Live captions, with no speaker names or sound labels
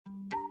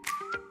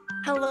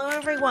Hello,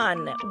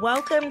 everyone.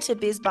 Welcome to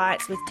Biz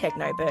Bites with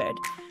Technobird,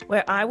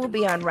 where I will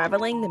be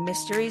unraveling the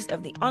mysteries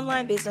of the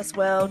online business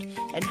world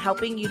and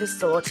helping you to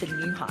soar to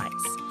new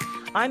heights.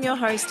 I'm your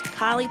host,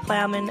 Carly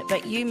Plowman,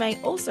 but you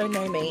may also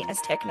know me as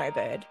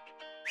Technobird.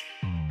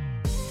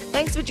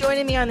 Thanks for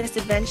joining me on this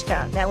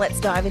adventure. Now let's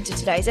dive into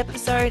today's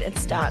episode and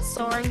start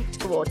soaring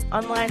towards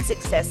online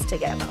success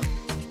together.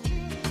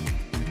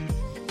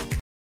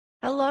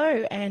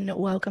 Hello, and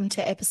welcome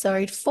to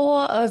episode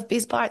 4 of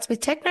Biz Bites with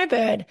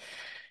Technobird.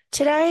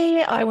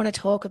 Today, I want to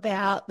talk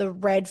about the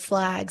red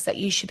flags that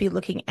you should be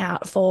looking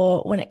out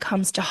for when it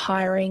comes to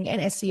hiring an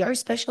SEO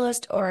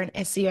specialist or an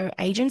SEO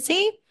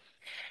agency.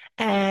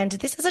 And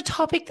this is a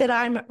topic that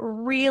I'm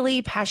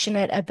really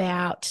passionate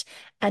about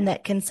and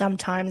that can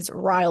sometimes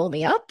rile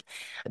me up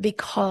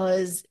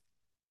because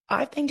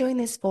I've been doing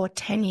this for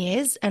 10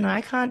 years and I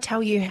can't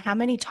tell you how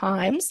many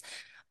times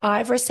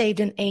I've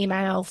received an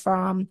email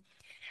from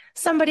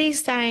somebody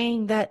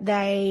saying that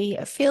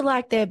they feel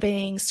like they're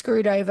being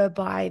screwed over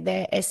by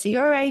their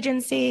SEO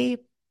agency.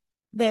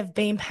 They've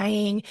been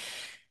paying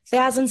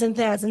thousands and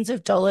thousands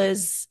of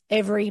dollars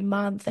every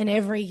month and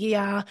every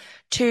year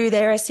to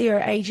their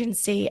SEO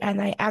agency, and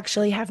they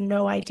actually have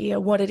no idea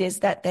what it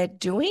is that they're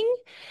doing.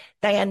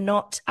 They are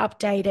not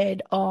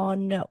updated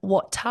on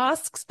what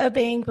tasks are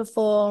being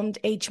performed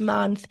each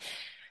month.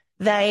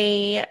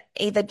 They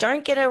either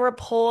don't get a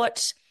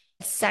report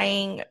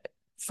saying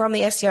from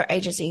the SEO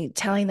agency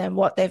telling them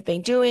what they've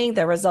been doing,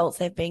 the results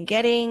they've been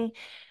getting,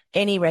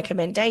 any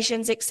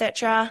recommendations,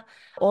 etc.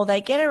 Or they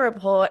get a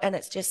report and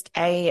it's just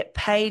a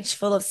page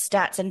full of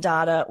stats and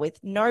data with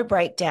no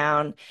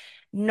breakdown,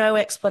 no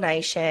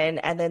explanation,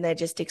 and then they're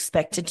just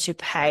expected to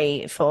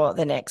pay for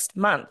the next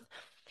month.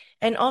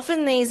 And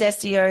often these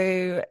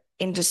SEO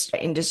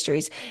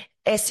industries,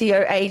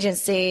 SEO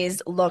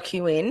agencies lock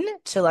you in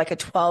to like a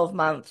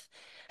 12-month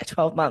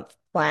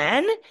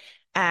plan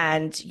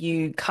and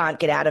you can't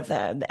get out of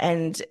them.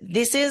 And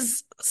this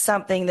is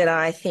something that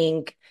I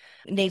think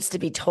needs to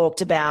be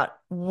talked about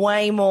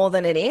way more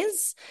than it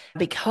is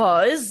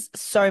because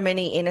so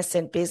many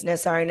innocent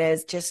business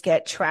owners just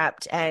get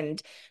trapped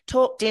and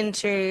talked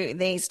into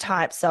these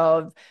types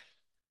of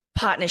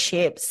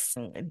partnerships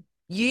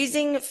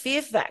using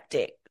fear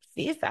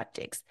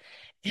tactics,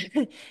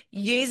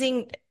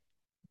 using,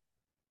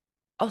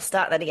 I'll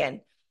start that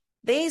again.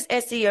 These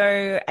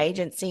SEO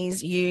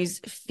agencies use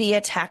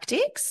fear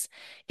tactics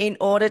in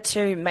order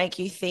to make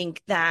you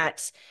think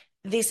that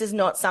this is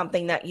not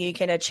something that you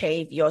can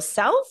achieve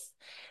yourself,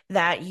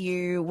 that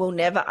you will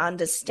never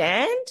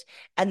understand,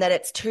 and that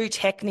it's too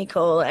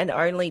technical and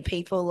only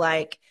people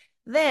like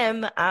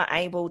them are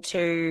able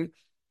to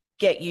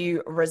get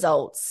you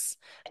results.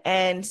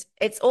 And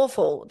it's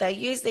awful. They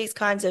use these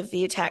kinds of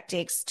fear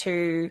tactics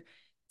to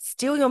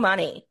steal your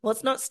money. Well,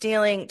 it's not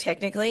stealing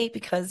technically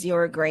because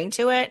you're agreeing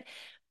to it,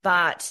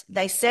 but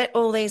they set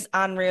all these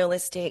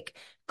unrealistic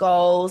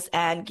goals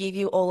and give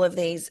you all of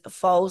these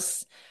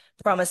false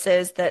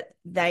promises that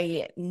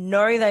they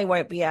know they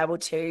won't be able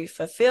to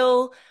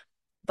fulfill,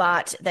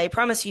 but they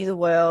promise you the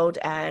world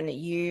and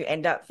you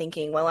end up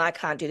thinking, well, I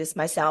can't do this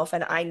myself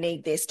and I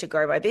need this to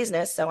grow my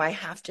business, so I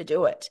have to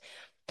do it.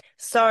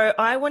 So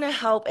I want to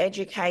help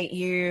educate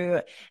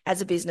you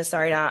as a business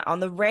owner on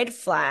the red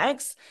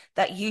flags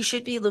that you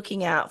should be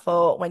looking out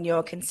for when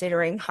you're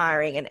considering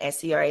hiring an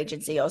SEO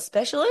agency or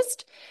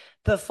specialist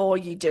before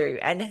you do,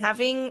 and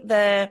having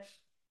the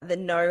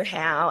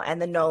know-how and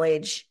the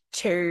knowledge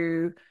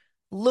to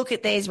look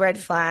at these red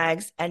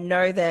flags and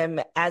know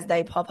them as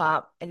they pop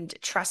up and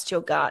trust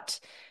your gut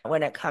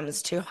when it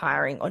comes to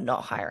hiring or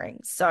not hiring.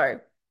 So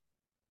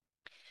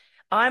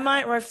I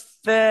might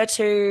refer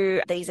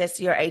to these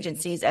SEO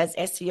agencies as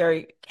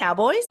SEO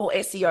cowboys or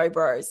SEO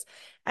bros,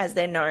 as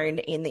they're known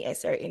in the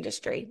SEO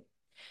industry.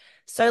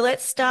 So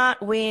let's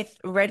start with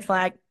red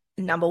flag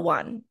number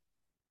 1,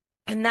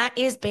 and that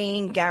is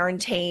being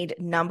guaranteed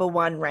number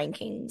 1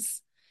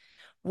 rankings.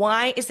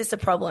 Why is this a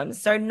problem?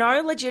 So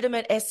no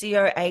legitimate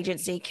SEO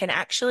agency can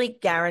actually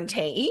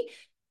guarantee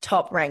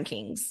top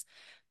rankings.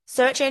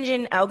 Search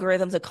engine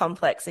algorithms are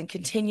complex and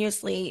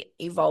continuously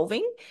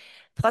evolving,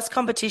 plus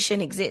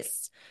competition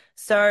exists.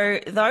 So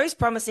those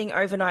promising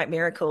overnight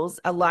miracles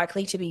are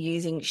likely to be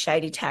using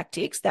shady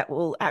tactics that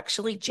will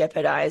actually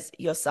jeopardize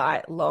your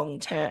site long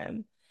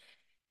term.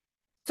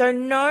 So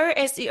no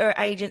SEO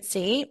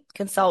agency,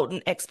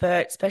 consultant,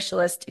 expert,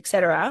 specialist,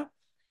 etc.,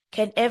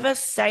 can ever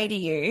say to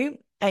you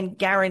and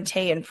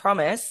guarantee and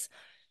promise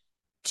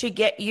to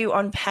get you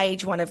on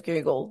page 1 of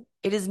Google.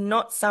 It is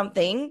not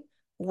something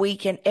we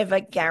can ever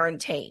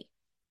guarantee.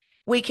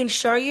 We can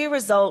show you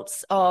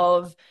results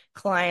of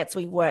clients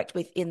we worked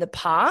with in the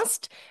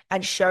past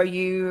and show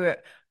you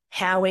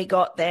how we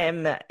got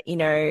them,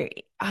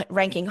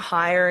 ranking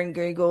higher in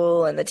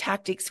Google and the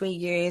tactics we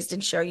used,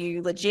 and show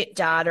you legit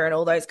data and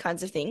all those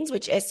kinds of things,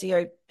 which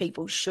SEO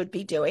people should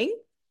be doing.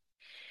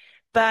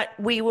 But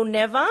we will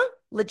never,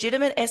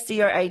 legitimate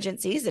SEO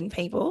agencies and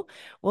people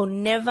will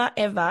never,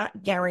 ever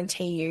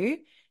guarantee you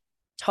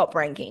top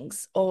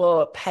rankings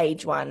or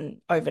page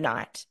 1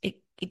 overnight.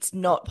 It's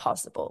not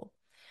possible.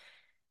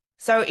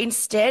 So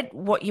instead,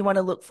 what you want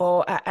to look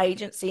for are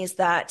agencies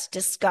that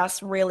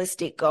discuss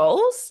realistic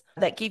goals,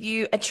 that give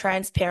you a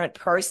transparent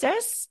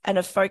process and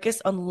a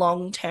focus on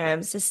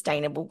long-term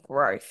sustainable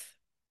growth.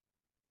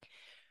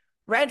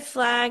 Red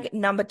flag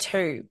number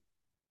 2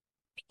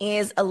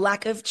 is a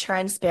lack of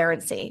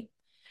transparency.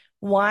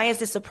 Why is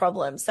this a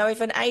problem? So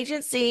if an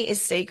agency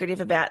is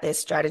secretive about their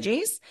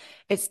strategies,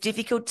 it's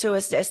difficult to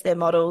assess their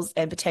models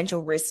and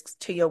potential risks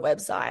to your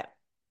website.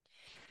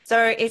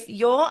 So if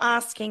you're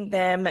asking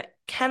them,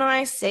 can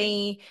I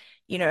see,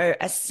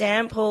 a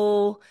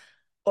sample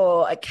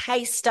or a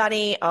case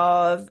study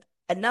of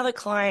another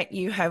client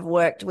you have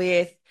worked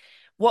with?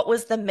 What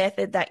was the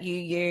method that you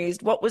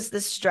used? What was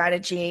the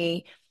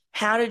strategy?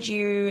 How did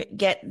you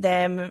get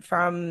them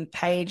from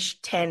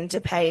page 10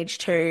 to page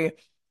 2?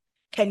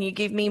 Can you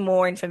give me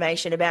more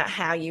information about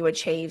how you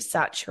achieve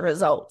such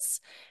results?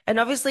 And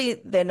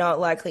obviously, they're not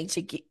likely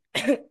to give,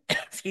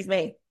 excuse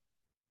me,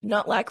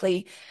 not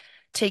likely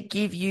to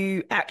give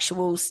you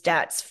actual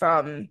stats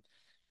from,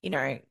 you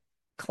know,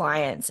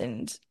 clients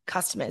and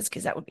customers,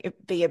 because that would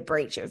be a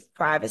breach of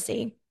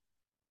privacy.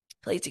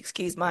 Please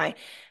excuse my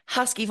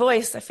husky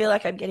voice. I feel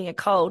like I'm getting a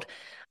cold.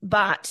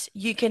 But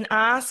you can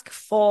ask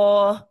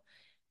for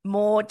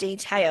more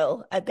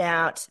detail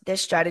about their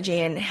strategy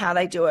and how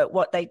they do it,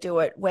 what they do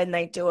it, when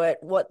they do it,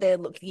 what they're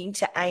looking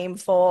to aim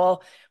for,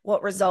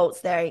 what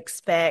results they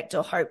expect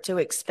or hope to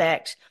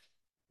expect.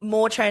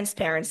 More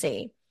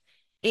transparency.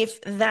 If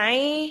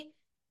they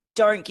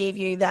don't give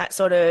you that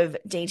sort of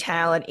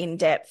detail and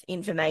in-depth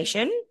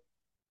information,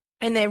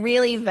 and they're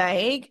really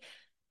vague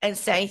and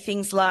say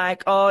things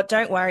like, oh,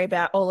 don't worry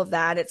about all of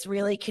that. It's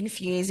really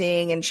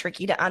confusing and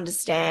tricky to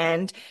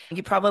understand.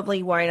 You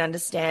probably won't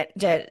understand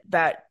it,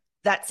 but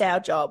that's our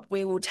job.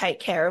 We will take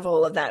care of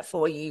all of that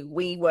for you.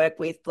 We work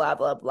with blah,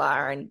 blah,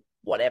 blah, and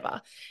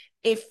whatever.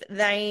 If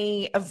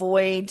they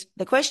avoid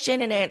the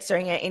question and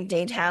answering it in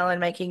detail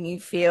and making you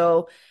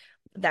feel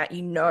that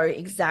you know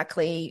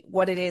exactly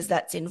what it is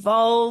that's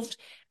involved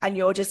and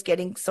you're just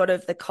getting sort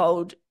of the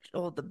cold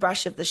or the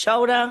brush of the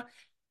shoulder,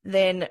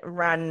 then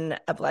run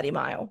a bloody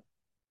mile.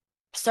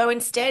 So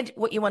instead,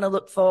 what you want to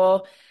look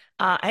for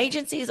are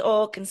agencies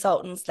or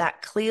consultants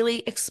that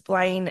clearly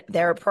explain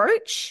their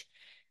approach.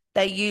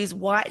 They use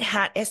white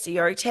hat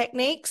SEO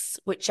techniques,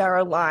 which are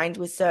aligned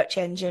with search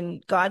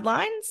engine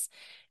guidelines,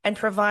 and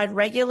provide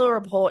regular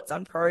reports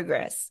on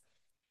progress.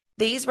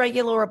 These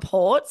regular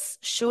reports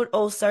should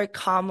also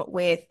come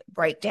with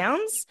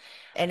breakdowns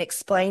and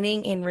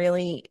explaining in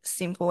really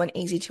simple and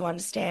easy to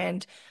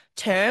understand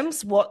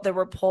terms what the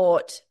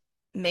report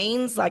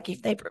means. Like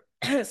if they,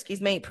 excuse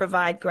me,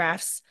 provide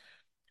graphs,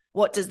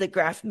 what does the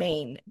graph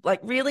mean? Like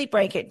really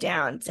break it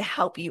down to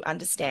help you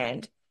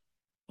understand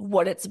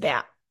what it's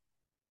about.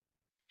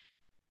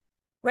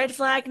 Red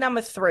flag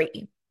number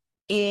 3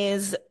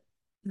 is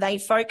they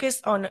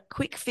focus on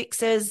quick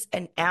fixes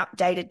and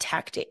outdated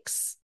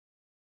tactics.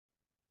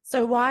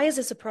 So why is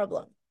this a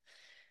problem?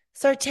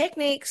 So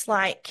techniques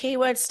like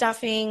keyword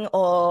stuffing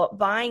or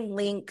buying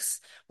links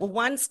were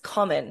once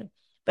common,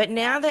 but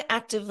now they're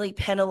actively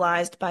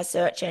penalized by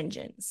search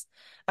engines.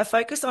 A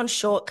focus on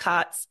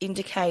shortcuts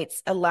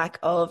indicates a lack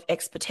of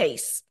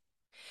expertise.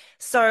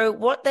 So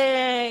what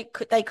they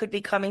could be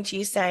coming to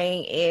you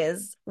saying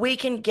is, we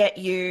can get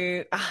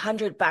you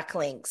 100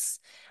 backlinks.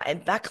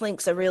 And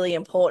backlinks are really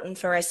important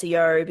for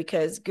SEO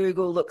because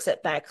Google looks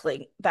at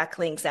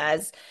backlinks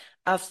as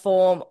a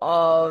form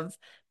of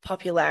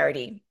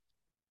popularity.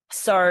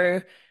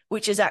 So,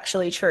 which is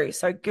actually true.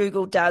 So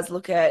Google does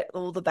look at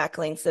all the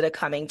backlinks that are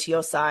coming to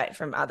your site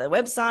from other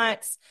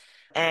websites.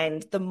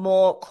 And the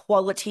more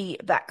quality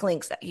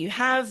backlinks that you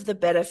have, the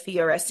better for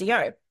your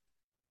SEO.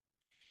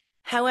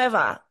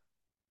 However,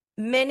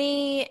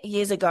 many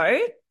years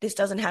ago, this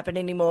doesn't happen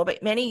anymore,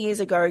 but many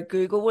years ago,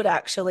 Google would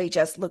actually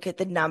just look at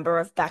the number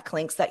of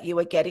backlinks that you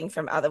were getting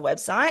from other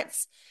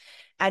websites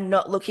and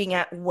not looking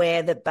at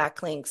where the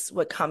backlinks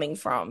were coming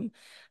from.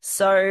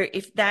 So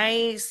if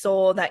they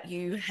saw that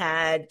you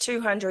had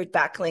 200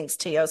 backlinks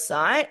to your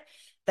site,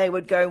 they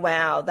would go,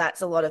 wow,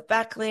 that's a lot of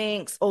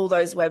backlinks. All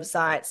those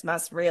websites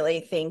must really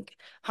think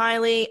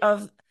highly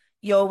of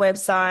your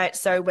website.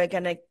 So we're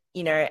going to,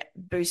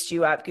 boost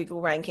you up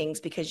Google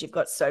rankings because you've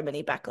got so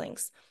many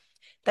backlinks.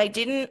 They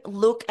didn't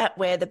look at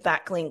where the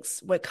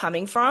backlinks were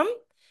coming from,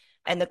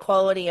 and the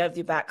quality of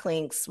the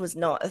backlinks was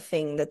not a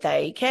thing that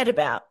they cared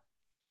about.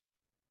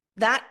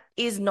 That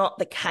is not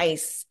the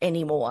case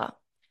anymore.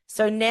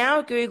 So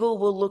now Google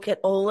will look at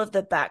all of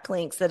the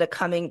backlinks that are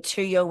coming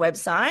to your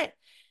website.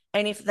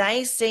 And if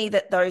they see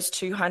that those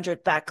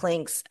 200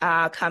 backlinks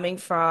are coming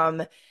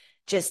from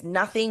just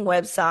nothing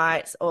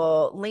websites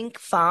or link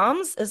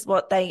farms is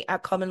what they are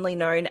commonly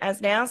known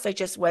as now. So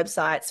just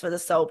websites for the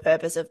sole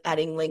purpose of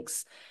adding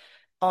links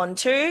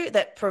onto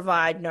that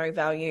provide no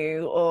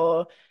value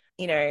or,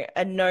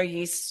 are no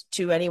use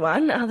to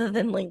anyone other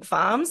than link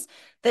farms,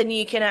 then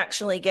you can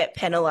actually get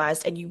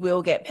penalized, and you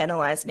will get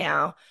penalized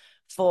now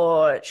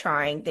for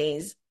trying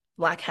these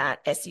black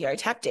hat SEO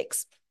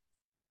tactics.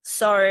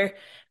 So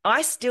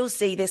I still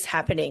see this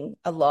happening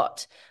a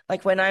lot.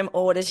 Like when I'm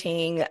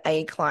auditing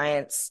a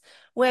client's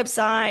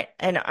website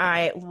and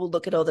I will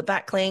look at all the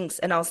backlinks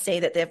and I'll see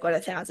that they've got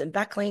 1,000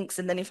 backlinks.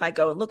 And then if I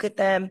go and look at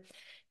them,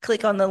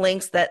 click on the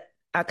links that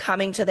are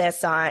coming to their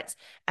sites,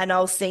 and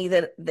I'll see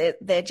that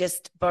they're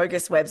just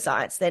bogus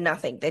websites. They're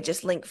nothing. They're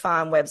just link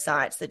farm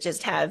websites that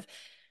just have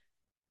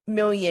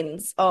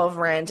millions of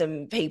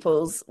random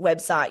people's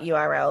website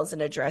URLs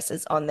and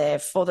addresses on there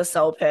for the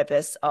sole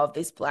purpose of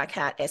this black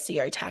hat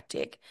SEO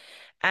tactic.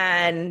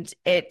 And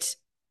it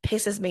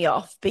pisses me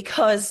off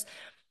because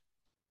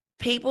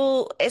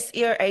people,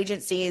 SEO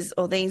agencies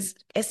or these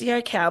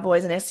SEO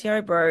cowboys and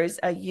SEO bros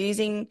are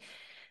using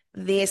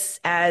this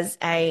as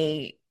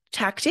a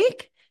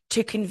tactic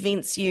to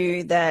convince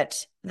you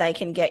that they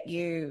can get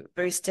you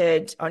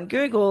boosted on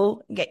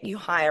Google, get you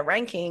higher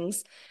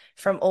rankings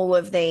from all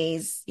of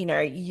these,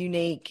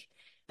 unique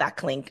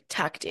backlink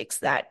tactics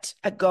that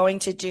are going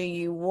to do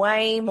you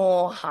way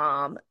more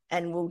harm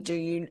and will do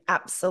you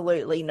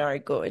absolutely no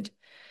good.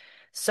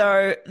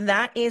 So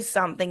that is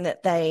something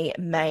that they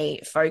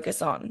may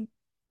focus on.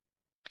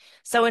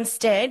 So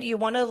instead, you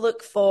want to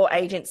look for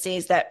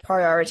agencies that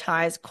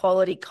prioritize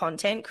quality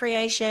content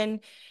creation,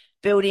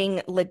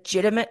 building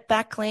legitimate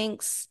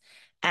backlinks,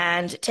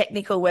 and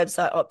technical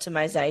website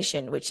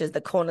optimization, which is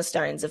the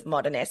cornerstones of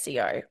modern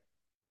SEO.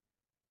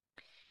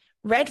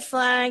 Red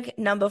flag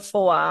number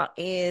 4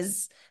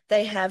 is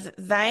they have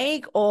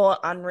vague or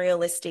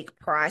unrealistic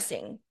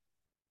pricing.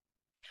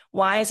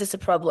 Why is this a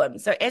problem?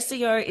 So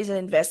SEO is an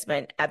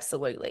investment,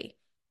 absolutely.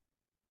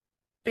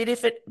 But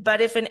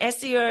if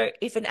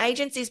an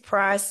agency's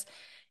price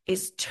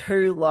is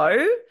too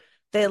low,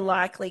 they're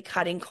likely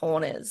cutting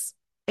corners.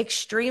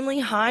 Extremely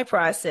high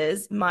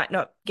prices might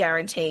not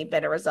guarantee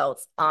better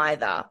results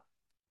either.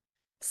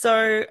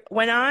 So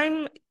when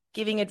I'm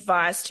giving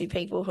advice to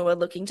people who are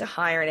looking to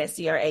hire an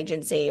SEO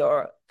agency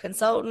or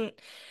consultant,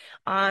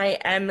 I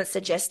am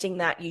suggesting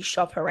that you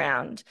shop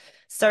around.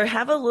 So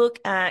have a look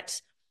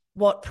at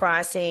what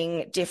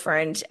pricing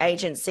different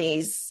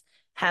agencies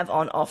have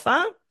on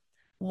offer,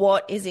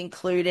 what is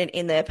included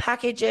in their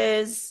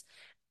packages,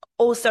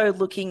 also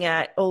looking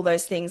at all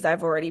those things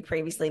I've already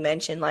previously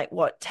mentioned, like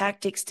what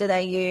tactics do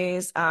they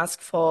use,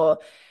 ask for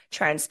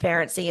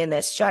transparency in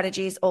their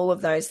strategies, all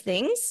of those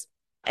things.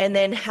 And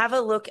then have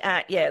a look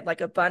at,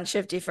 like a bunch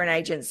of different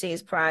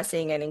agencies'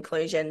 pricing and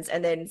inclusions,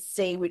 and then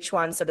see which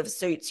one sort of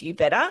suits you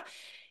better.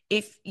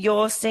 If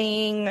you're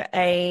seeing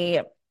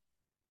a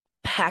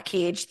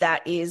package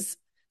that is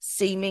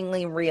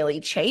seemingly really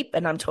cheap,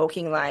 and I'm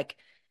talking like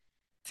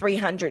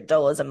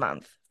 $300 a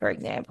month, for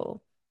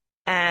example,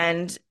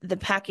 and the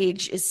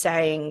package is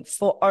saying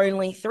for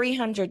only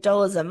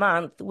 $300 a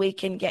month, we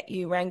can get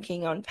you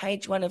ranking on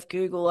page 1 of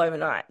Google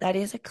overnight. That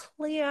is a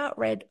clear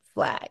red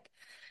flag.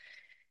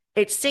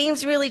 It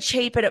seems really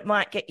cheap and it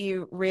might get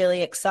you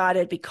really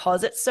excited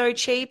because it's so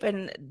cheap,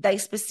 and they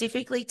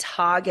specifically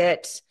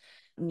target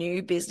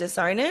new business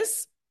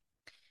owners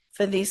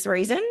for this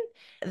reason.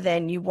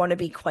 Then you want to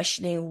be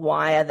questioning,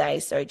 why are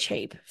they so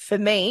cheap? For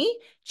me,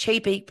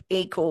 cheap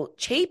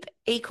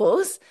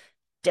equals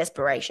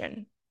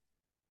desperation.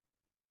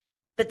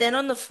 But then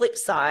on the flip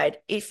side,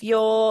 if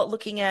you're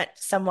looking at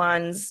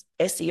someone's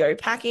SEO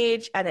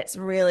package and it's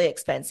really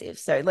expensive,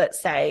 so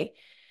let's say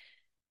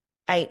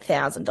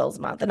 $8,000 a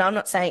month, and I'm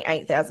not saying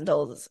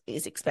 $8,000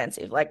 is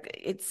expensive.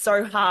 Like, it's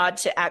so hard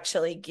to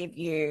actually give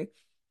you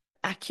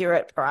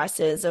accurate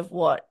prices of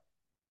what,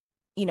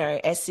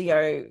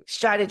 SEO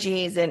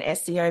strategies and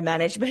SEO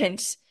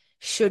management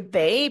should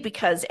be,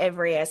 because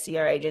every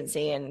SEO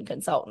agency and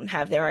consultant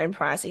have their own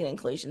pricing and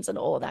inclusions and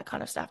all of that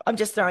kind of stuff. I'm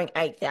just throwing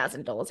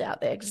 $8,000 out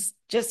there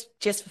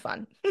just for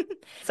fun.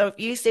 So if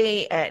you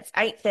see it's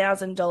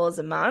 $8,000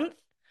 a month,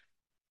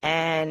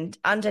 and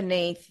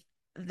underneath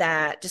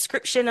that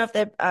description of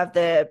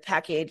the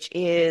package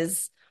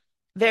is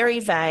very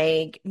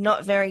vague,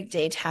 not very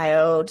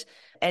detailed,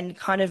 and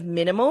kind of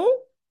minimal,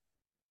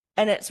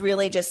 and it's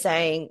really just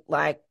saying,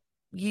 like,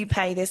 you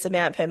pay this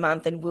amount per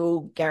month and we'll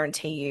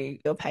guarantee you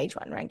your page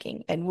 1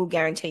 ranking and we'll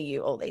guarantee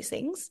you all these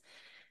things,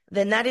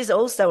 then that is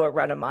also a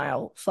run a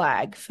mile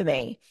flag for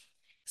me.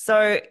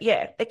 So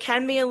it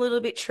can be a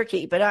little bit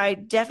tricky, but I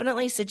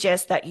definitely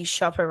suggest that you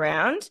shop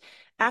around,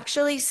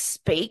 actually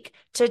speak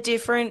to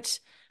different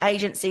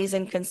agencies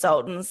and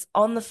consultants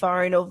on the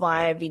phone or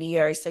via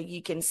video so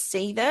you can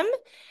see them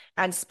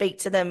and speak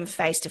to them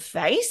face to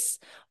face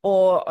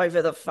or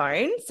over the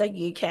phone so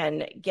you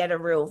can get a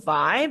real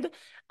vibe.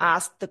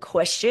 Ask the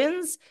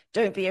questions.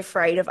 Don't be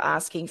afraid of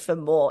asking for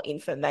more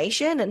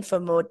information and for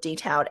more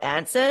detailed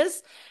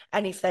answers.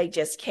 And if they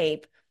just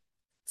keep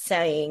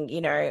saying,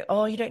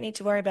 oh, you don't need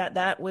to worry about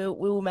that,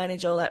 we'll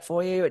manage all that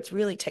for you, it's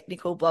really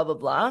technical, blah, blah,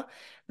 blah,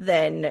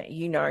 then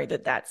you know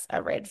that that's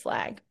a red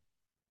flag.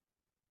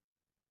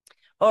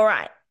 All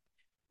right.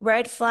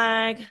 Red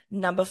flag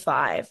number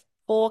 5,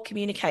 poor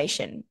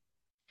communication.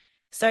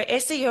 So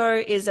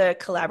SEO is a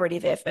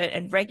collaborative effort,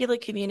 and regular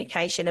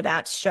communication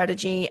about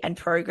strategy and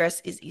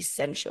progress is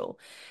essential.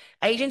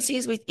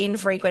 Agencies with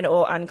infrequent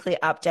or unclear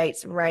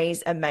updates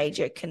raise a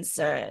major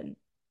concern.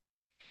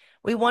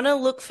 We want to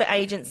look for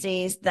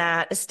agencies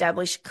that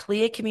establish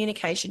clear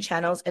communication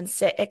channels and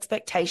set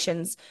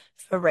expectations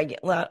for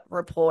regular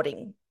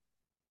reporting.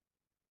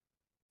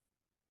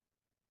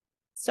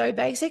 So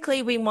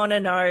basically, we want to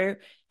know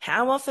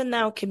how often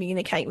they'll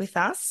communicate with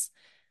us,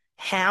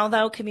 how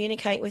they'll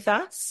communicate with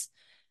us,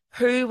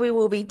 who we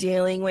will be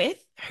dealing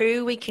with,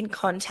 who we can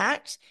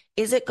contact.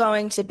 Is it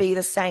going to be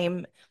the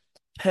same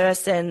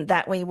person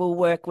that we will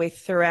work with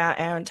throughout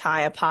our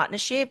entire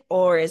partnership,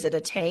 or is it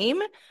a team?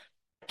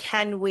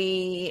 Can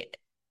we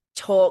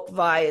talk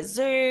via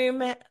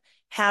Zoom?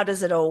 How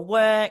does it all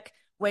work?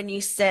 When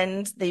you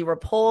send the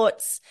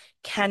reports,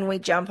 can we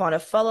jump on a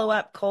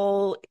follow-up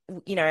call?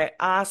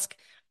 Ask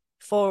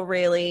for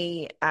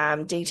really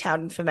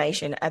detailed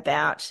information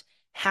about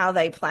how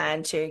they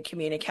plan to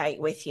communicate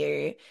with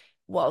you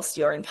whilst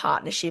you're in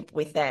partnership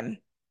with them.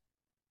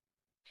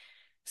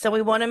 So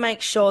we want to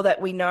make sure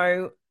that we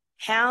know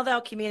how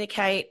they'll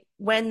communicate,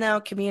 when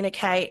they'll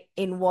communicate,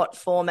 in what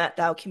format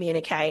they'll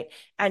communicate,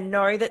 and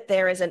know that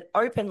there is an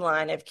open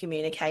line of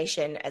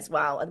communication as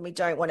well. And we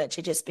don't want it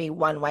to just be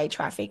one-way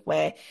traffic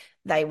where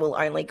they will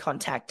only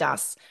contact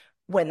us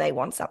when they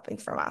want something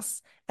from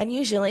us. And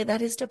usually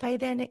that is to pay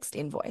their next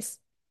invoice.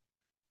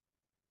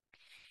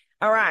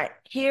 All right,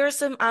 here are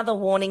some other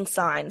warning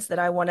signs that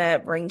I want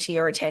to bring to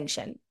your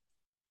attention.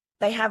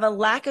 They have a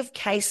lack of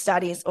case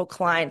studies or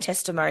client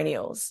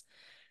testimonials.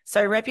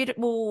 So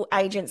reputable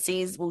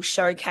agencies will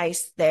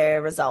showcase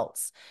their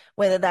results,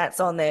 whether that's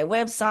on their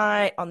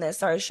website, on their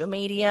social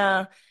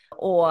media,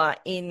 or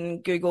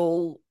in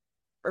Google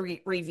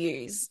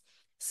reviews.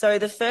 So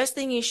the first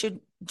thing you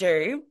should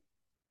do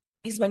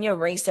is when you're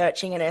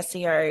researching an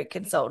SEO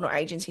consultant or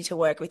agency to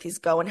work with is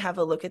go and have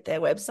a look at their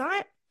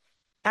website.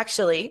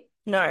 Actually,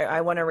 no,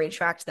 I want to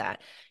retract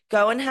that.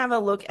 Go and have a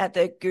look at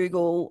their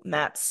Google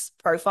Maps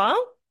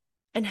profile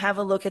and have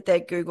a look at their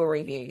Google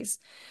reviews.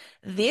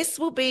 This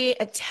will be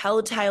a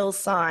telltale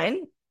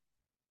sign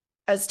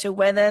as to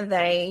whether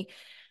they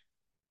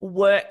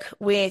work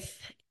with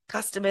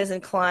customers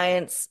and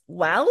clients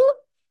well,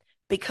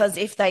 because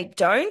if they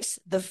don't,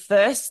 the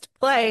first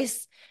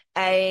place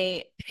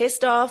a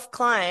pissed off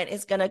client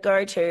is going to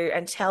go to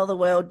and tell the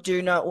world,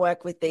 do not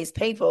work with these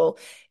people,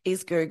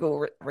 is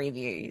Google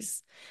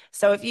reviews.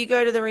 So if you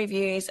go to the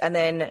reviews and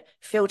then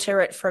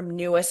filter it from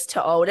newest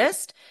to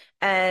oldest,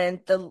 and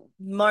the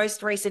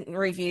most recent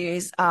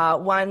reviews are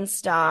 1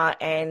 star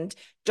and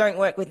don't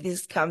work with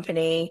this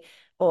company,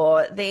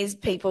 or these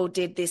people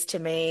did this to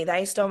me,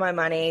 they stole my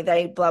money,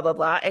 they blah, blah,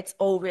 blah. It's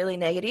all really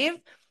negative.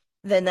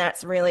 Then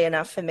that's really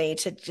enough for me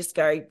to just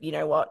go, you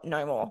know what,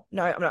 no more.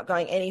 No, I'm not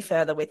going any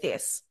further with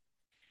this.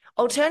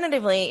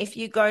 Alternatively, if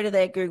you go to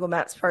their Google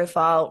Maps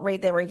profile,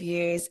 read their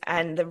reviews,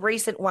 and the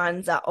recent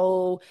ones are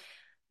all,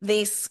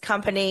 this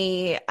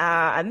company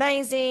are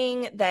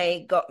amazing.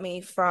 They got me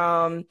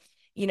from,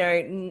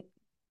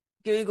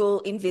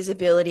 Google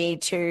invisibility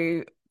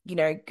to,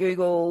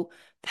 Google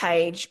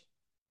page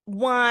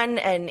 1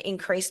 and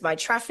increased my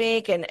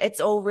traffic, and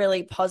it's all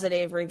really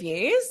positive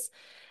reviews,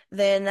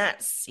 then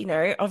that's,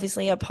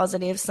 obviously a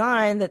positive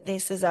sign that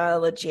this is a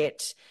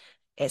legit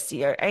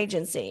SEO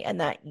agency and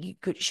that you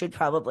should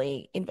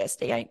probably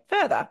investigate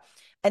further.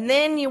 And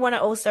then you want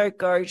to also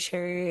go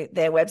to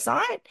their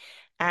website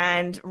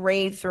and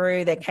read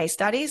through their case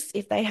studies.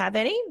 If they have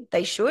any,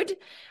 they should.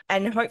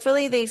 And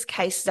hopefully these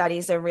case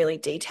studies are really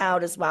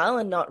detailed as well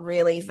and not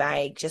really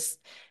vague,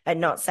 and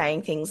not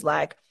saying things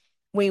like,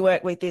 we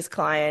work with this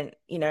client,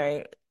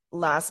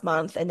 last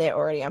month and they're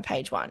already on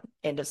page 1,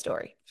 end of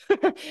story.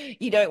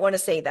 You don't want to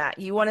see that.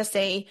 You want to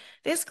see,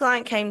 this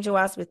client came to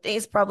us with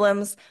these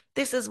problems.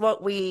 This is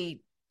what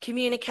we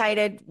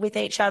communicated with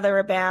each other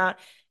about.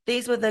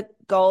 These were the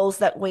goals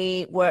that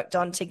we worked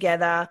on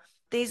together.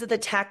 These are the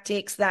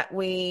tactics that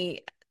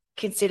we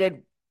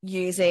considered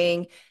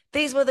using.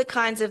 These were the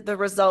kinds of the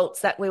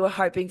results that we were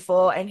hoping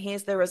for. And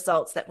here's the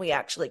results that we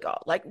actually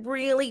got, like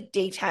really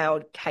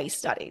detailed case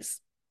studies.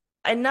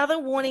 Another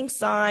warning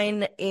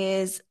sign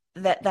is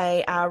that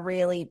they are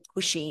really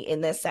pushy in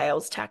their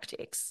sales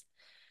tactics.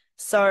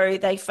 So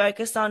they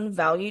focus on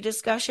value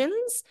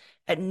discussions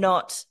and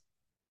not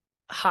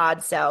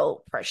hard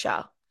sell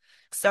pressure.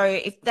 So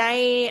if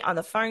they on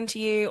the phone to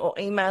you or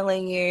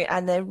emailing you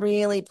and they're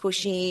really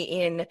pushy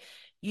in,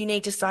 you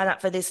need to sign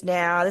up for this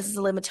now, this is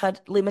a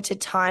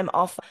limited time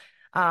offer.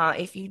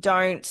 If you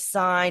don't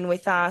sign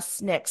with us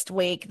next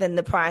week, then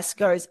the price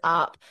goes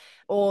up,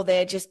 or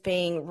they're just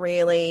being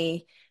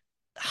really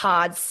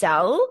hard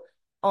sell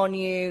on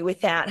you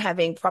without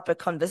having proper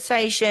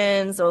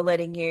conversations or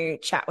letting you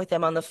chat with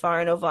them on the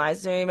phone or via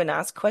Zoom and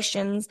ask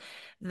questions,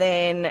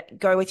 then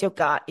go with your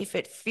gut. If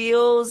it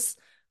feels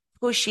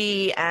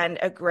pushy and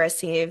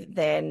aggressive,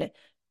 then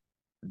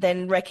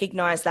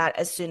recognize that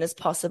as soon as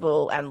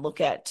possible and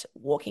look at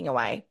walking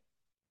away.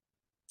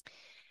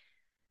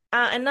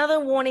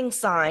 Another warning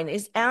sign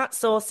is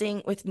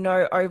outsourcing with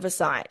no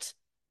oversight.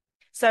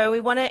 So we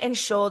want to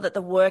ensure that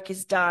the work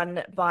is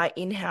done by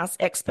in-house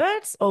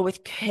experts or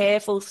with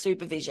careful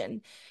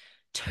supervision.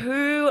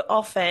 Too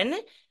often,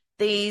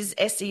 these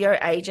SEO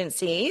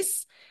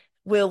agencies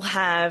will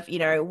have,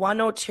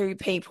 one or two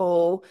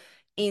people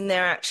in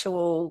their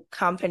actual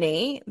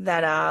company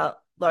that are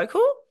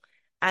local,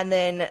 and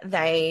then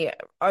they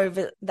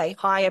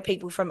hire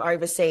people from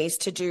overseas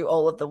to do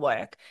all of the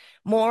work.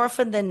 More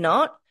often than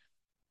not,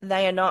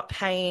 they are not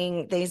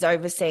paying these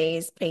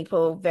overseas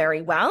people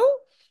very well,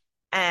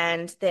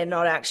 and they're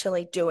not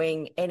actually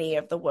doing any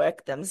of the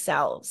work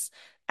themselves.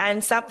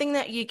 And something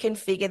that you can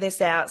figure this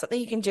out, something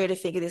you can do to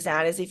figure this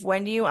out is if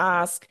when you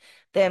ask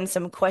them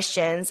some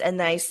questions and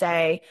they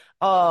say,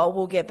 oh,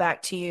 we'll get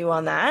back to you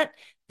on that,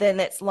 then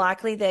it's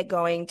likely they're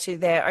going to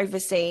their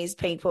overseas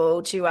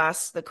people to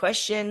ask the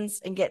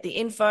questions and get the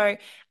info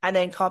and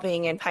then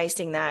copying and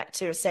pasting that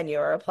to send you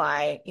a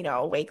reply,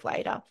 a week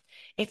later.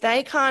 If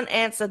they can't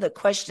answer the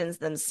questions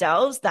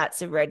themselves,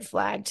 that's a red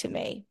flag to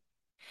me.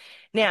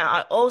 Now,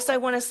 I also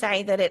want to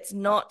say that it's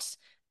not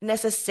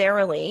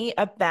necessarily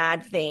a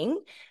bad thing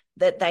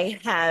that they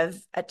have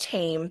a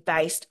team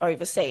based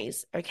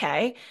overseas,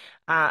 okay?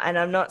 And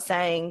I'm not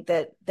saying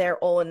that they're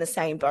all in the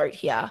same boat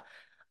here.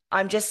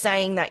 I'm just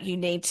saying that you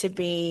need to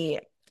be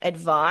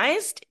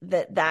advised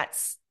that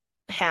that's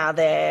how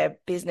their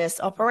business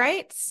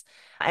operates.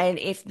 And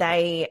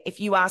if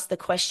you ask the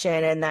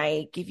question and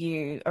they give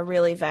you a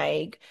really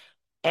vague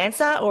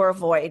answer or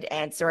avoid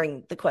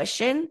answering the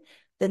question,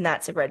 then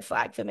that's a red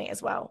flag for me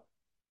as well.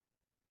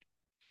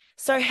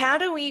 So, how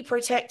do we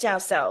protect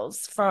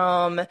ourselves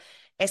from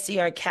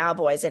SEO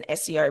cowboys and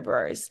SEO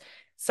bros?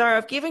 So,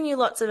 I've given you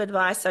lots of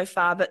advice so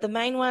far, but the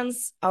main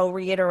ones I'll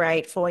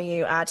reiterate for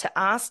you are to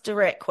ask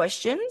direct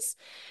questions,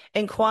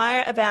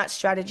 inquire about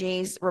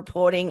strategies,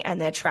 reporting, and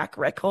their track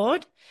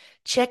record,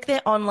 check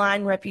their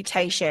online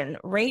reputation,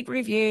 read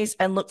reviews,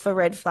 and look for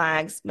red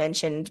flags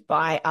mentioned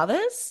by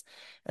others,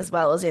 as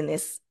well as in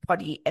this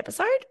poddy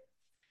episode.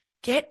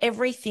 Get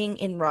everything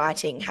in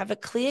writing. Have a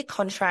clear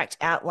contract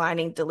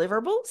outlining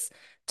deliverables,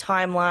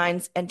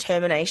 timelines, and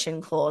termination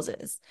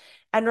clauses.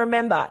 And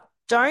remember,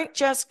 don't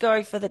just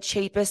go for the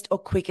cheapest or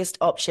quickest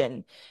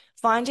option.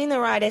 Finding the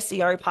right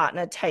SEO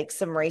partner takes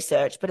some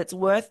research, but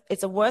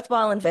it's a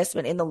worthwhile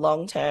investment in the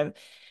long term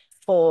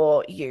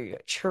for you,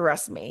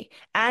 trust me,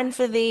 and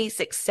for the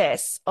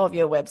success of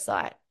your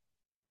website.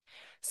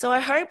 So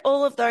I hope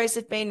all of those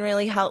have been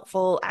really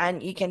helpful,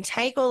 and you can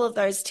take all of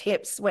those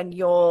tips when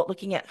you're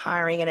looking at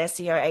hiring an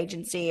SEO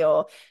agency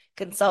or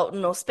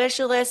consultant or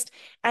specialist.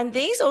 And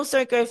these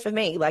also go for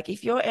me. Like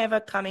if you're ever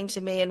coming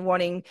to me and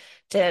wanting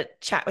to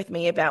chat with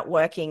me about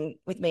working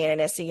with me in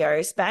an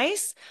SEO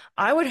space,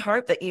 I would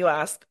hope that you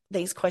ask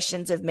these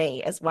questions of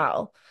me as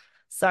well.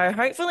 So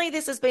hopefully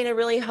this has been a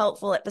really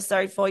helpful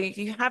episode for you. If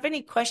you have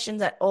any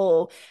questions at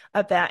all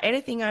about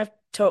anything I've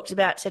talked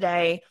about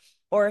today,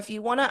 or if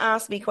you want to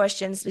ask me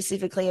questions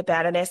specifically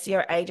about an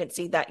SEO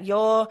agency that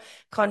you're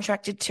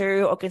contracted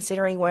to or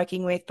considering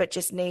working with, but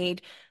just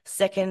need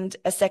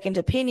a second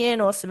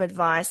opinion or some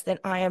advice, then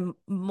I am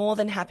more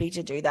than happy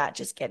to do that.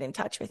 Just get in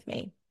touch with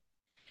me.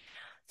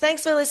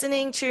 Thanks for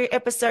listening to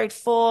episode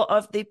 4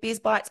 of the Biz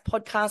Bites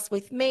podcast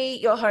with me,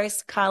 your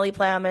host, Carly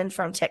Plowman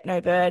from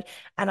Technobird,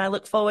 and I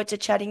look forward to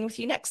chatting with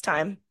you next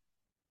time.